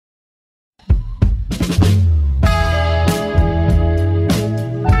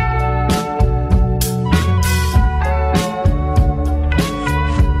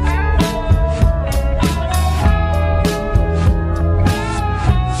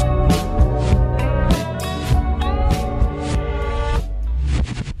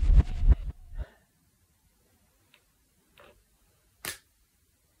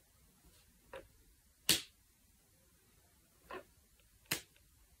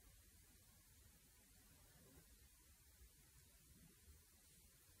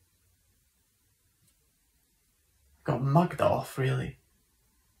got mugged off, really.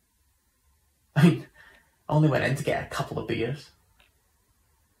 I mean, I only went in to get a couple of beers.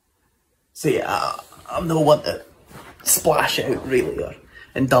 See, I'm no one to splash out, really, or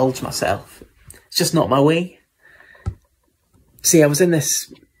indulge myself. It's just not my way. See, I was in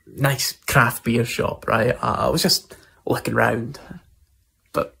this nice craft beer shop, right? I was just looking round.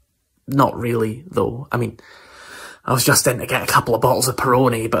 But not really, though. I mean, I was just in to get a couple of bottles of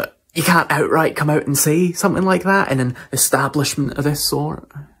Peroni, but you can't outright come out and say something like that in an establishment of this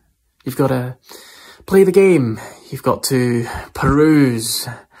sort. You've got to play the game. You've got to peruse.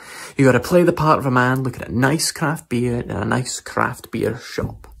 You've got to play the part of a man looking at nice craft beer in a nice craft beer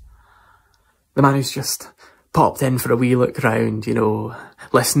shop. The man who's just popped in for a wee look round, you know,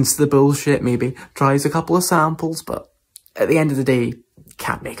 listens to the bullshit, maybe tries a couple of samples, but at the end of the day,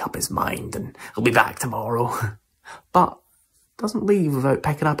 can't make up his mind and he'll be back tomorrow. But doesn't leave without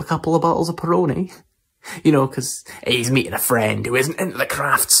picking up a couple of bottles of Peroni. You know, because he's meeting a friend who isn't into the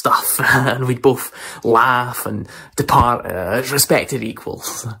craft stuff, and we'd both laugh and depart as respected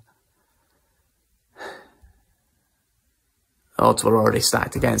equals. Odds were already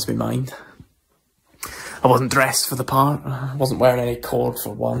stacked against me, mind. I wasn't dressed for the part, I wasn't wearing any cord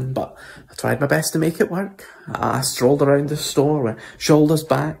for one, but I tried my best to make it work. I strolled around the store with shoulders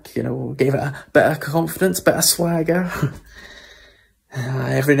back, you know, gave it a bit of confidence, bit of swagger.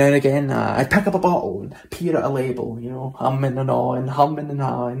 Every now and again, I'd pick up a bottle and peer at a label, you know, humming and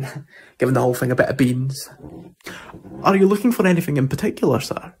hawing, giving the whole thing a bit of beans. Are you looking for anything in particular,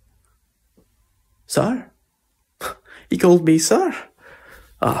 sir? Sir? He called me sir.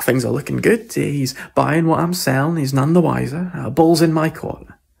 Things are looking good. He's buying what I'm selling. He's none the wiser. Ball's in my court.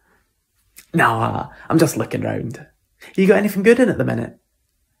 No, I'm just looking round. You got anything good in at the minute?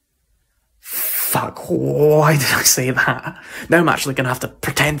 Fuck, why did I say that? Now I'm actually going to have to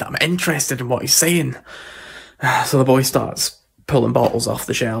pretend that I'm interested in what he's saying. So the boy starts pulling bottles off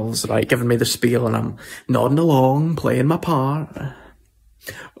the shelves, right, giving me the spiel, and I'm nodding along, playing my part.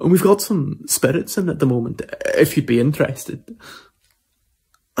 And we've got some spirits in at the moment, if you'd be interested.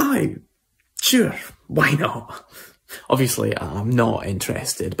 Aye, sure, why not? Obviously, I'm not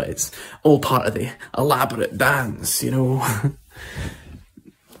interested, but it's all part of the elaborate dance, you know.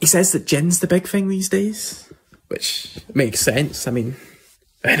 He says that gin's the big thing these days, which makes sense. I mean,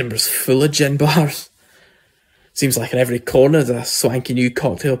 Edinburgh's full of gin bars. Seems like in every corner there's a swanky new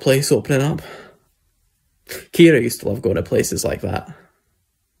cocktail place opening up. Keir used to love going to places like that.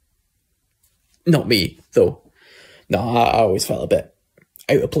 Not me, though. No, I always felt a bit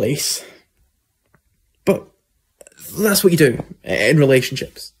out of place. But that's what you do in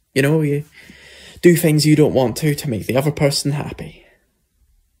relationships. You know, you do things you don't want to make the other person happy.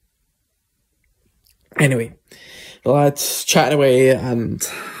 Anyway, the lad's chatting away, and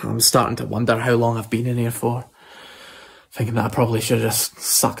I'm starting to wonder how long I've been in here for. Thinking that I probably should have just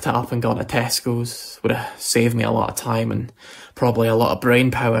sucked it up and gone to Tesco's. Would have saved me a lot of time and probably a lot of brain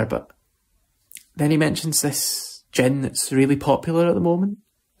power, but then he mentions this gin that's really popular at the moment.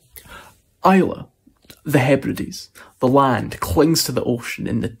 Isla, the Hebrides, the land clings to the ocean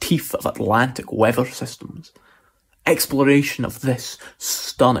in the teeth of Atlantic weather systems. Exploration of this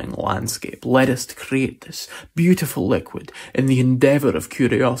stunning landscape led us to create this beautiful liquid in the endeavour of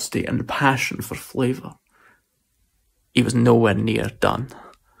curiosity and passion for flavour. He was nowhere near done.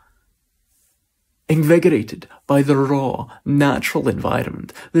 Invigorated by the raw, natural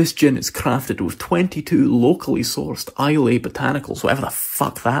environment, this gin is crafted with 22 locally sourced Islay botanicals, whatever the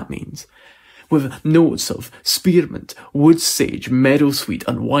fuck that means, with notes of spearmint, wood sage, meadowsweet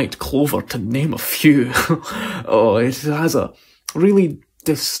and white clover, to name a few. Oh, it has a really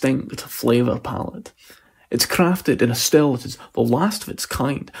distinct flavour palette. It's crafted in a still that is the last of its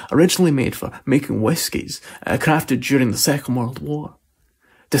kind, originally made for making whiskies, crafted during the Second World War.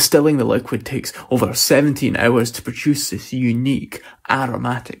 Distilling the liquid takes over 17 hours to produce this unique,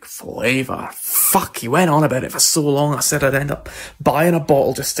 aromatic flavour. Fuck, he went on about it for so long I said I'd end up buying a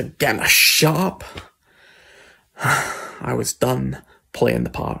bottle just to get him to shut up. I was done playing the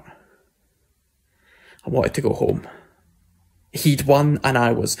part. I wanted to go home. He'd won and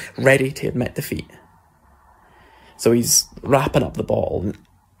I was ready to admit defeat. So he's wrapping up the bottle and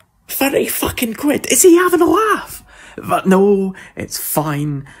 30 fucking quid. Is he having a laugh? But no, it's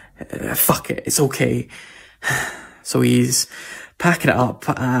fine. Fuck it, it's okay. So he's packing it up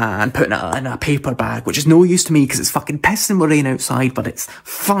and putting it in a paper bag, which is no use to me because it's fucking pissing with rain outside, but it's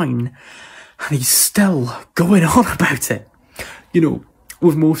fine. And he's still going on about it. You know,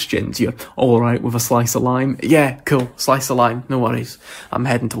 with most gins, you're alright with a slice of lime. Yeah, cool, slice of lime, no worries. I'm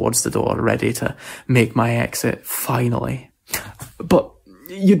heading towards the door, ready to make my exit, finally. But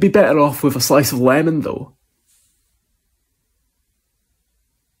you'd be better off with a slice of lemon, though.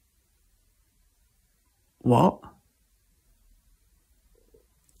 What?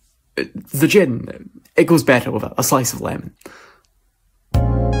 The gin, it goes better with a slice of lemon.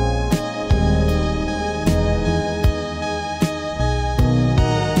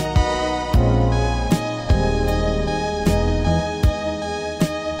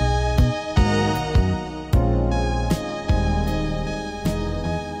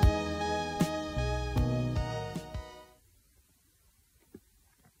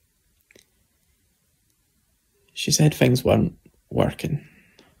 She said things weren't working.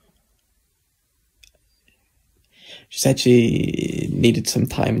 She said she needed some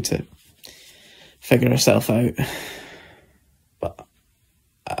time to figure herself out. But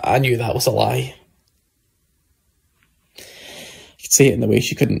I knew that was a lie. You could see it in the way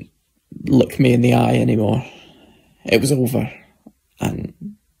she couldn't look me in the eye anymore. It was over, and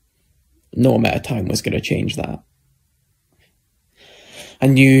no amount of time was going to change that. I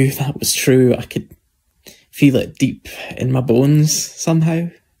knew that was true. I could feel it deep in my bones somehow.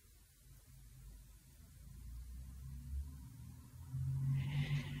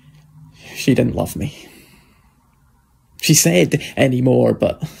 She didn't love me. She said anymore,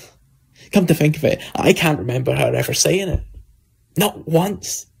 but come to think of it, I can't remember her ever saying it. Not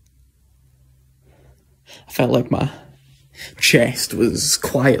once. I felt like my chest was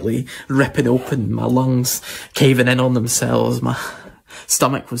quietly ripping open, my lungs caving in on themselves, my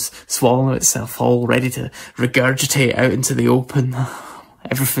stomach was swallowing itself all, ready to regurgitate out into the open.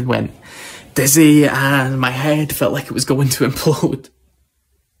 Everything went dizzy and my head felt like it was going to implode.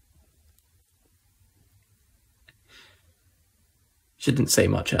 She didn't say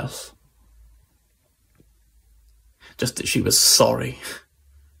much else. Just that she was sorry.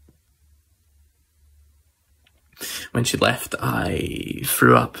 When she left, I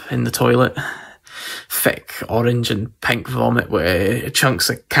threw up in the toilet. Thick orange and pink vomit with chunks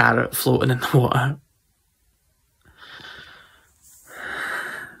of carrot floating in the water.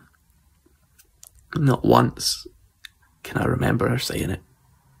 Not once can I remember her saying it.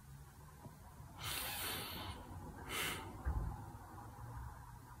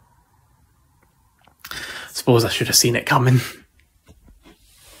 Suppose I should have seen it coming.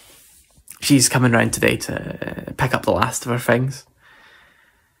 She's coming round today to pick up the last of her things.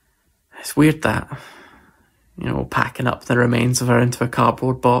 It's weird that, you know, packing up the remains of her into a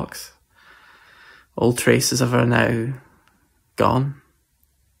cardboard box. All traces of her now gone.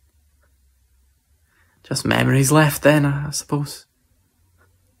 Just memories left then, I suppose.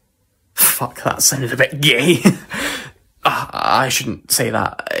 Fuck, that sounded a bit gay. I shouldn't say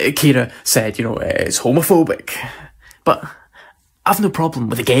that. Keir said, you know, it's homophobic. But I've no problem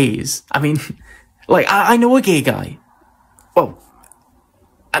with the gays. I mean, like, I know a gay guy. Well,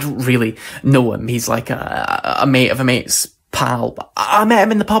 I don't really know him. He's like a mate of a mate's pal. But I met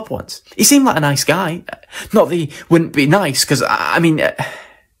him in the pub once. He seemed like a nice guy. Not that he wouldn't be nice, because, I mean,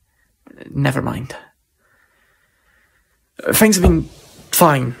 never mind. Things have been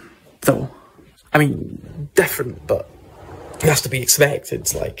fine, though. I mean, different, but it has to be expected.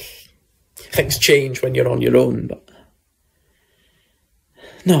 It's like, things change when you're on your own, but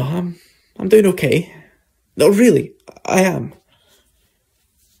no, I'm doing okay. No, really, I am.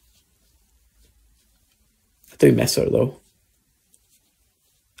 I do miss her, though.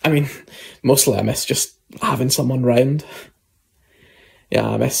 I mean, mostly I miss just having someone round. Yeah,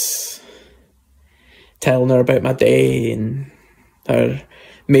 I miss telling her about my day and her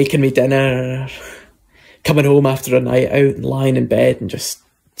making me dinner, coming home after a night out and lying in bed and just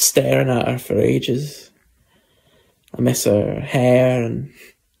staring at her for ages. I miss her hair and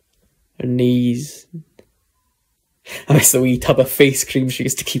her knees. I miss the wee tub of face cream she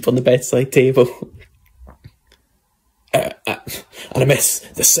used to keep on the bedside table. And I miss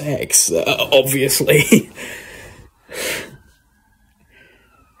the sex, obviously.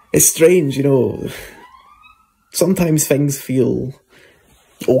 It's strange, you know. Sometimes things feel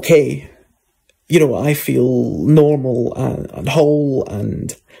okay. You know, I feel normal and whole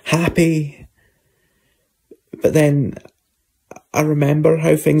and happy. But then I remember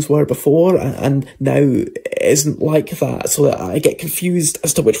how things were before, and now it isn't like that, so that I get confused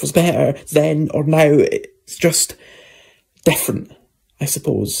as to which was better, then or now. It's just different, I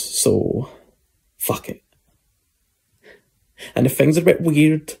suppose, so fuck it. And if things are a bit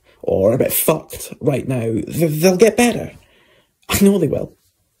weird or a bit fucked right now, they'll get better. I know they will.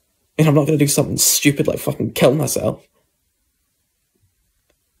 And I'm not going to do something stupid like fucking kill myself.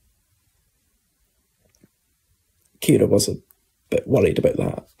 Keir was a bit worried about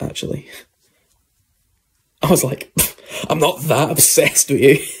that, actually. I was like, I'm not that obsessed with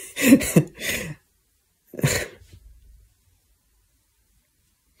you.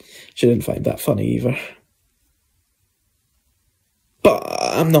 She didn't find that funny either. But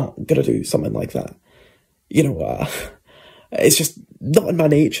I'm not going to do something like that. You know, it's just not in my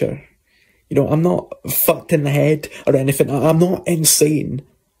nature. You know, I'm not fucked in the head or anything. I'm not insane.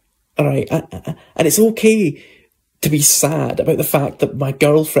 Alright? And it's okay to be sad about the fact that my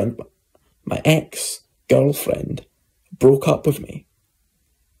girlfriend, my ex-girlfriend, broke up with me.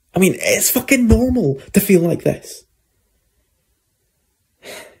 I mean, it's fucking normal to feel like this.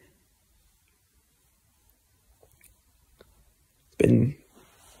 It's been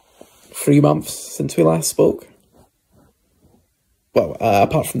 3 months since we last spoke. Well,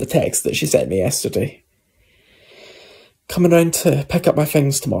 apart from the text that she sent me yesterday. Coming round to pick up my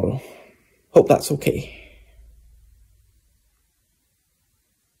things tomorrow. Hope that's okay.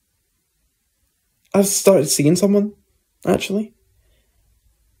 I've started seeing someone, actually.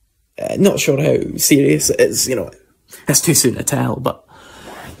 Not sure how serious it is, you know. It's too soon to tell, but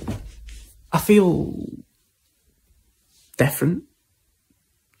I feel different.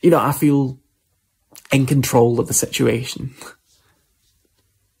 You know, I feel in control of the situation.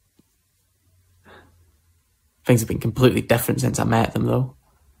 Things have been completely different since I met them, though.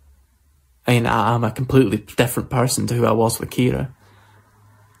 I mean, I'm a completely different person to who I was with Keir.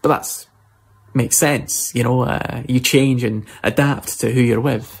 But that's makes sense, you know. You change and adapt to who you're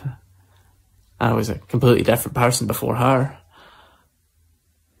with. I was a completely different person before her.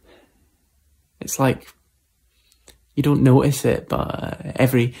 It's like, you don't notice it, but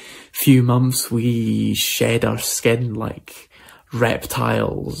every few months we shed our skin like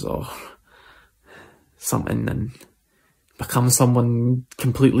reptiles or something and become someone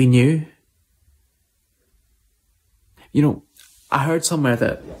completely new. You know, I heard somewhere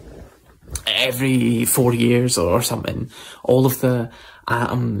that every 4 years or something, all of the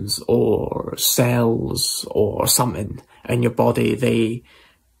atoms or cells or something in your body, they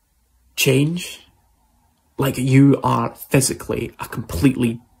change. Like, you are physically a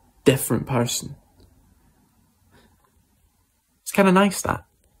completely different person. It's kind of nice, that.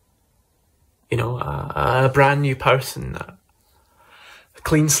 You know, a brand new person, a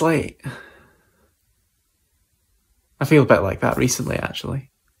clean slate. I feel a bit like that recently,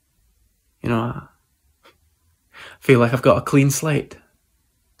 actually. You know, I feel like I've got a clean slate.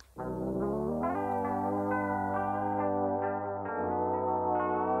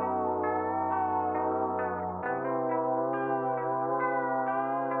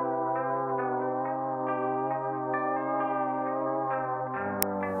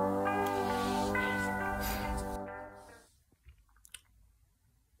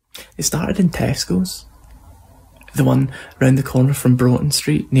 It started in Tesco's. The one round the corner from Broughton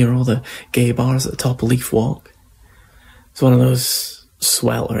Street, near all the gay bars at the top of Leaf Walk. It's one of those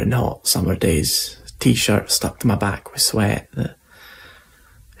sweltering hot summer days. T-shirt stuck to my back with sweat. The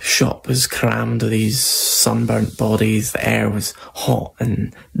shop was crammed with these sunburnt bodies. The air was hot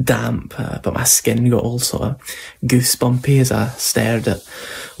and damp, but my skin got all sort of goosebumpy as I stared at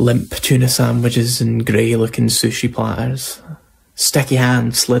limp tuna sandwiches and grey-looking sushi platters. Sticky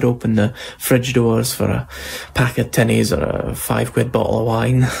hand slid open the fridge doors for a pack of tinnies or a £5 bottle of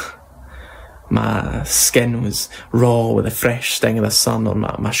wine. My skin was raw with the fresh sting of the sun on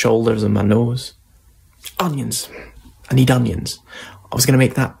my shoulders and my nose. Onions. I need onions. I was going to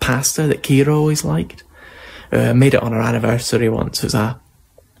make that pasta that Keir always liked. I made it on her anniversary once. It was a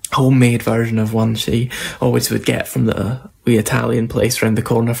homemade version of one she always would get from the wee Italian place round the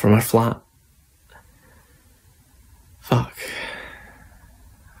corner from her flat. Fuck.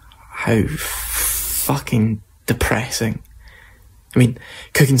 How fucking depressing. I mean,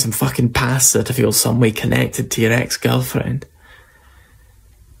 cooking some fucking pasta to feel some way connected to your ex-girlfriend.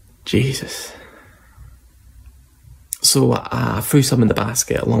 Jesus. So I threw some in the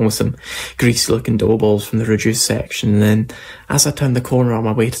basket along with some greasy looking dough balls from the reduced section, and then as I turned the corner on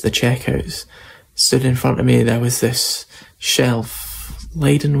my way to the checkouts, stood in front of me there was this shelf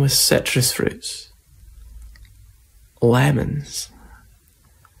laden with citrus fruits. Lemons.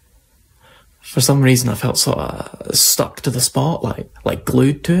 For some reason I felt sort of stuck to the spotlight, like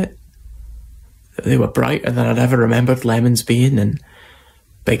glued to it. They were brighter than I'd ever remembered lemons being, and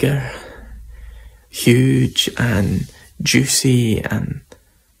bigger, huge and juicy and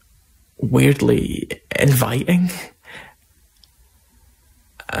weirdly inviting.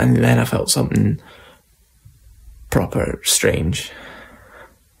 And then I felt something proper strange,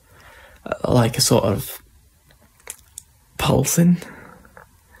 like a sort of pulsing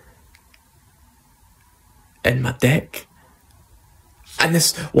in my dick. And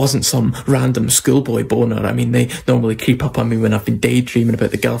this wasn't some random schoolboy boner. I mean, they normally creep up on me when I've been daydreaming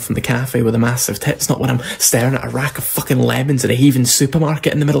about the girl from the cafe with a massive tit. It's not when I'm staring at a rack of fucking lemons at a heaving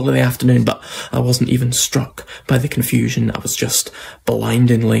supermarket in the middle of the afternoon. But I wasn't even struck by the confusion. I was just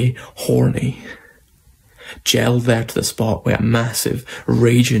blindingly horny. Gelled there to the spot with a massive,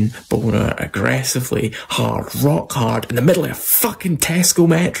 raging boner, aggressively hard, rock hard, in the middle of a fucking Tesco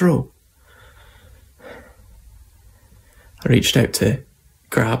Metro. I reached out to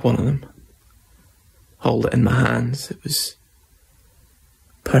grab one of them, hold it in my hands. It was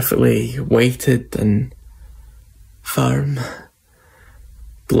perfectly weighted and firm,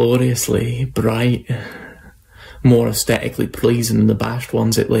 gloriously bright, more aesthetically pleasing than the bashed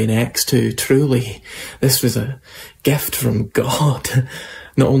ones it lay next to. Truly, this was a gift from God,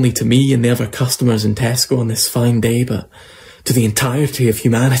 not only to me and the other customers in Tesco on this fine day, but to the entirety of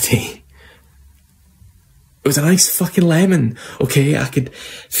humanity. It was a nice fucking lemon, okay? I could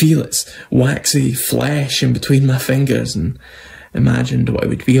feel its waxy flesh in between my fingers and imagined what it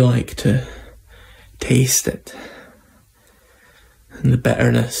would be like to taste it. And the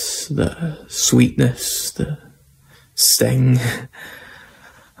bitterness, the sweetness, the sting.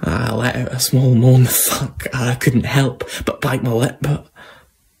 I let out a small moan. Fuck, I couldn't help but bite my lip, but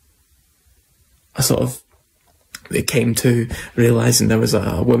it came to realising there was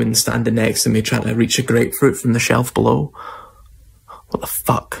a woman standing next to me trying to reach a grapefruit from the shelf below. What the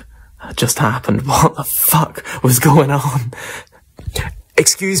fuck had just happened? What the fuck was going on?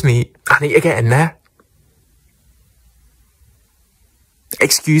 Excuse me, I need to get in there.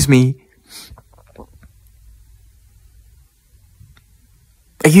 Excuse me.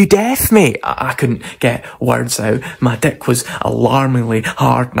 Are you deaf, mate? I couldn't get words out. My dick was alarmingly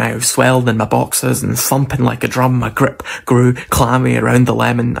hard now, swelled in my boxers and thumping like a drum. My grip grew clammy around the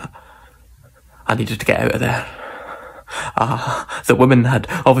lemon. I needed to get out of there. The woman had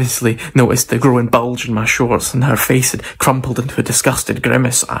obviously noticed the growing bulge in my shorts and her face had crumpled into a disgusted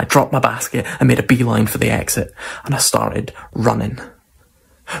grimace. I dropped my basket and made a beeline for the exit, and I started running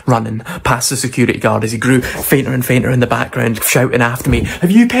past the security guard as he grew fainter and fainter in the background, shouting after me,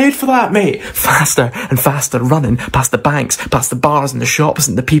 "Have you paid for that, mate?" Faster and faster, running past the banks, past the bars and the shops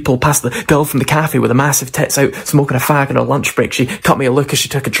and the people, past the girl from the cafe with the massive tits out smoking a fag on her lunch break. She cut me a look as she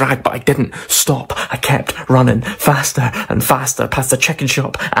took a drag, but I didn't stop. I kept running faster and faster, past the chicken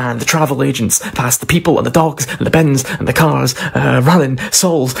shop and the travel agents, past the people and the dogs and the bins and the cars, running,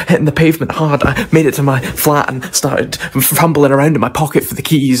 soles hitting the pavement hard. I made it to my flat and started fumbling around in my pocket for the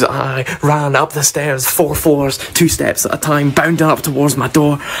keys. I ran up the stairs, 4 floors, 2 steps at a time, bounding up towards my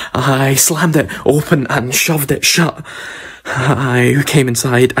door. I slammed it open and shoved it shut. I came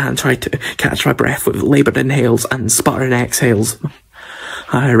inside and tried to catch my breath with laboured inhales and sputtering exhales.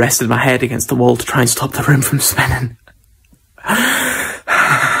 I rested my head against the wall to try and stop the room from spinning.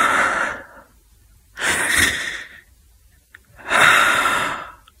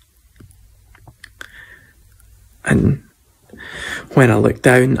 And when I looked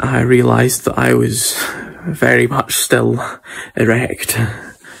down, I realised that I was very much still erect.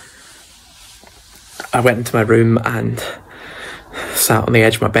 I went into my room and sat on the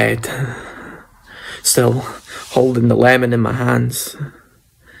edge of my bed, still holding the lemon in my hands.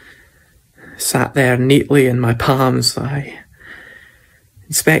 Sat there neatly in my palms. I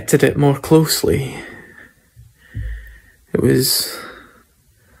inspected it more closely. It was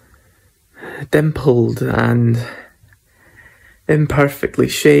dimpled and imperfectly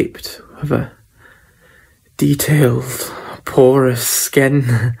shaped, with a detailed, porous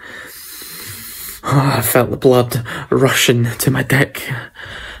skin. Oh, I felt the blood rushing to my dick.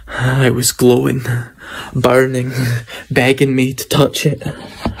 I was glowing, burning, begging me to touch it.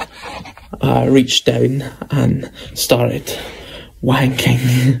 I reached down and started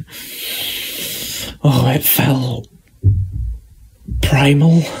wanking. Oh, it felt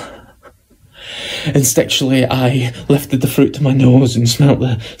primal. Instinctually, I lifted the fruit to my nose and smelt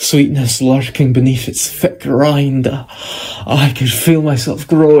the sweetness lurking beneath its thick rind. I could feel myself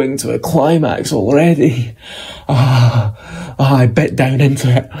growing to a climax already. I bit down into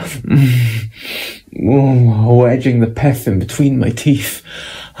it, wedging the pith in between my teeth.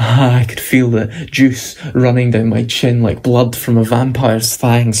 I could feel the juice running down my chin like blood from a vampire's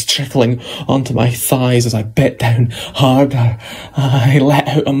fangs, trickling onto my thighs as I bit down harder. I let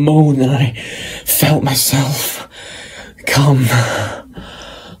out a moan and I felt myself come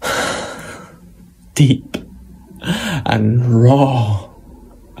deep and raw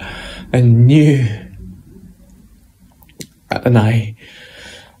and new. And I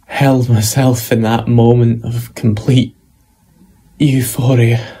held myself in that moment of complete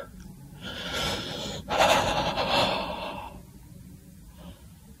euphoria.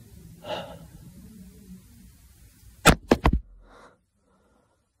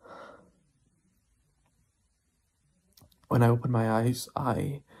 When I opened my eyes,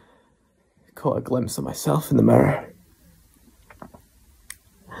 I caught a glimpse of myself in the mirror.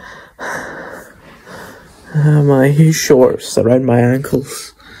 My shorts around my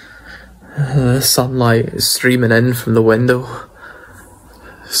ankles. The sunlight is streaming in from the window.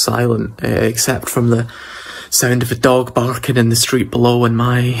 Silent, except from the sound of a dog barking in the street below and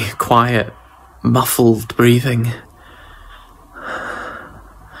my quiet, muffled breathing.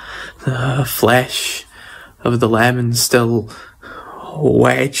 The flesh of the lemon still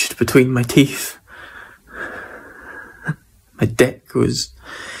wedged between my teeth. My dick was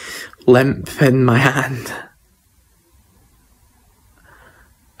limp in my hand.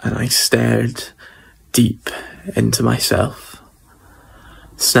 And I stared deep into myself,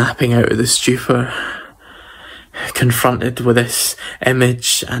 snapping out of the stupor, confronted with this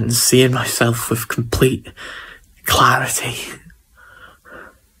image and seeing myself with complete clarity.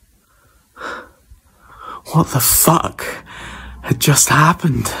 What the fuck had just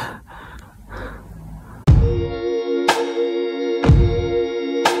happened?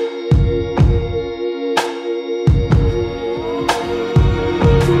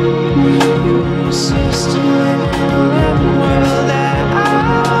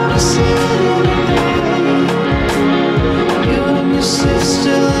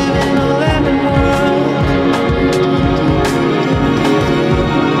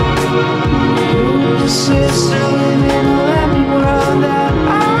 Sister